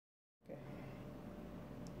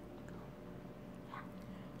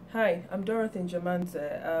Hi, I'm Dorothy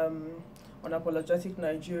Njemanze, unapologetic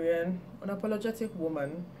Nigerian, unapologetic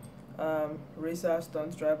woman, racer,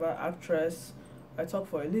 stunt driver, actress. I talk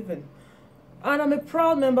for a living. And I'm a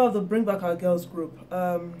proud member of the Bring Back Our Girls group.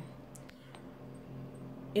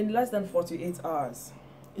 In less than 48 hours,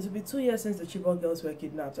 it will be 2 years since the Chibok girls were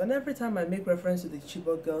kidnapped. And every time I make reference to the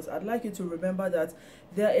Chibok girls, I'd like you to remember that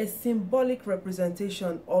they are a symbolic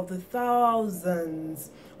representation of the thousands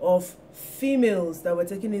of females that were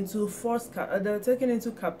taken into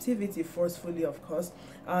captivity forcefully, of course,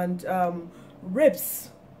 and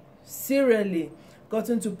rapes serially,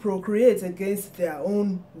 gotten to procreate against their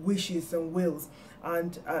own wishes and wills,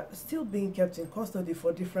 and still being kept in custody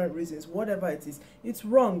for different reasons. Whatever it is, it's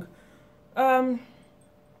wrong.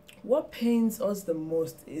 What pains us the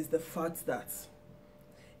most is the fact that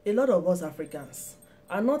a lot of us Africans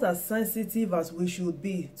are not as sensitive as we should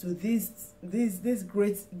be to this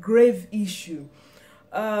great grave issue.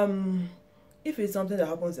 If it's something that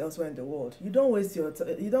happens elsewhere in the world, you don't waste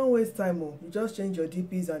time. You just change your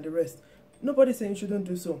DPs and the rest. Nobody's saying you shouldn't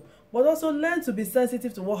do so. But also learn to be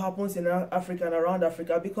sensitive to what happens in Africa and around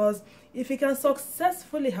Africa, because if it can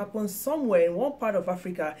successfully happen somewhere in one part of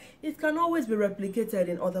Africa, it can always be replicated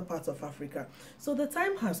in other parts of Africa. So the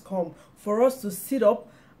time has come for us to sit up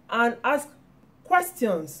and ask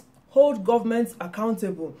questions, hold governments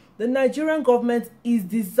accountable. The Nigerian government is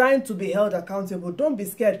designed to be held accountable. Don't be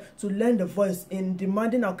scared to lend a voice in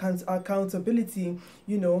demanding accountability,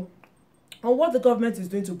 on what the government is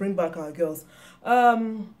doing to bring back our girls.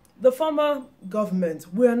 The former government,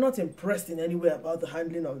 we are not impressed in any way about the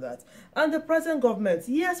handling of that. And the present government,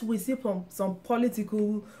 yes, we see some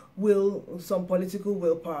political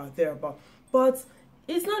willpower there, but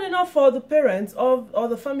it's not enough for the parents or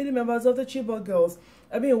the family members of the Chibok girls.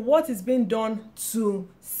 I mean, what is being done to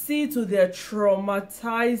see to their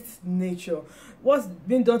traumatized nature? What's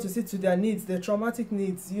being done to see to their needs, their traumatic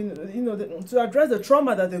needs, to address the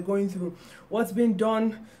trauma that they're going through? What's being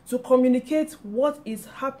done to communicate what is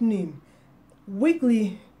happening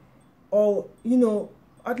weekly, or,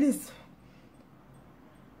 at least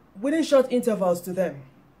within short intervals to them?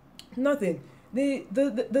 Nothing.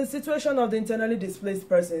 The situation of the internally displaced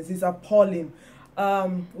persons is appalling.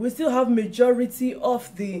 We still have majority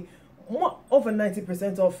of over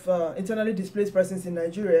 90% of internally displaced persons in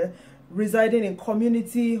Nigeria residing in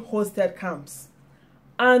community-hosted camps.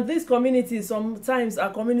 And these communities sometimes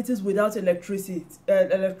are communities without electricity.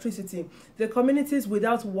 The communities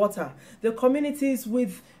without water. The communities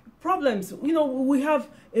with problems. We have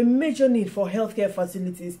a major need for healthcare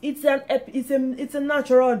facilities. It's a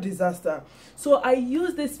natural disaster. So I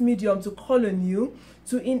use this medium to call on you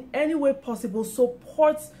to, in any way possible,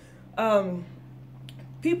 support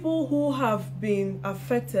people who have been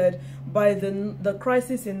affected by the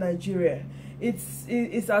crisis in Nigeria.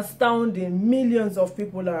 It's astounding. Millions of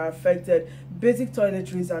people are affected. Basic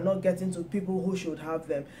toiletries are not getting to people who should have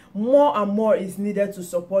them. More and more is needed to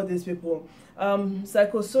support these people.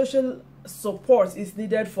 Psychosocial support is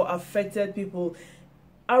needed for affected people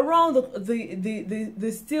around the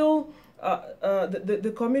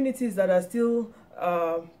communities that are still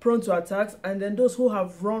prone to attacks, and then those who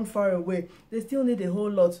have run far away. They still need a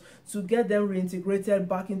whole lot to get them reintegrated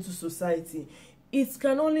back into society. It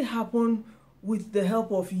can only happen with the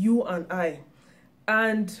help of you and I.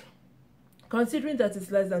 And considering that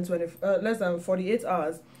it's less than 48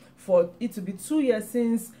 hours for it to be 2 years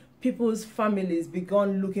since people's families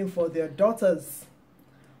began looking for their daughters,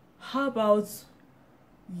 how about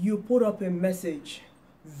you put up a message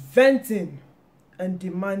venting and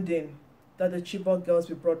demanding that the Chibok girls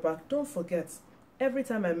be brought back? Don't forget, every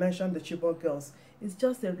time I mention the Chibok girls, it's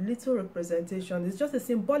just a little representation. It's just a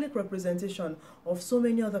symbolic representation of so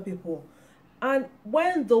many other people. And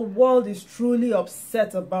when the world is truly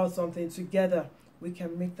upset about something, together we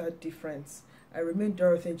can make that difference. I remain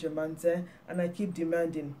Dorothy Njemanze, and I keep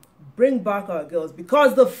demanding, bring back our girls,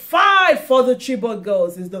 because the fight for the Chibok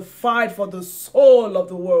girls is the fight for the soul of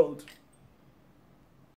the world.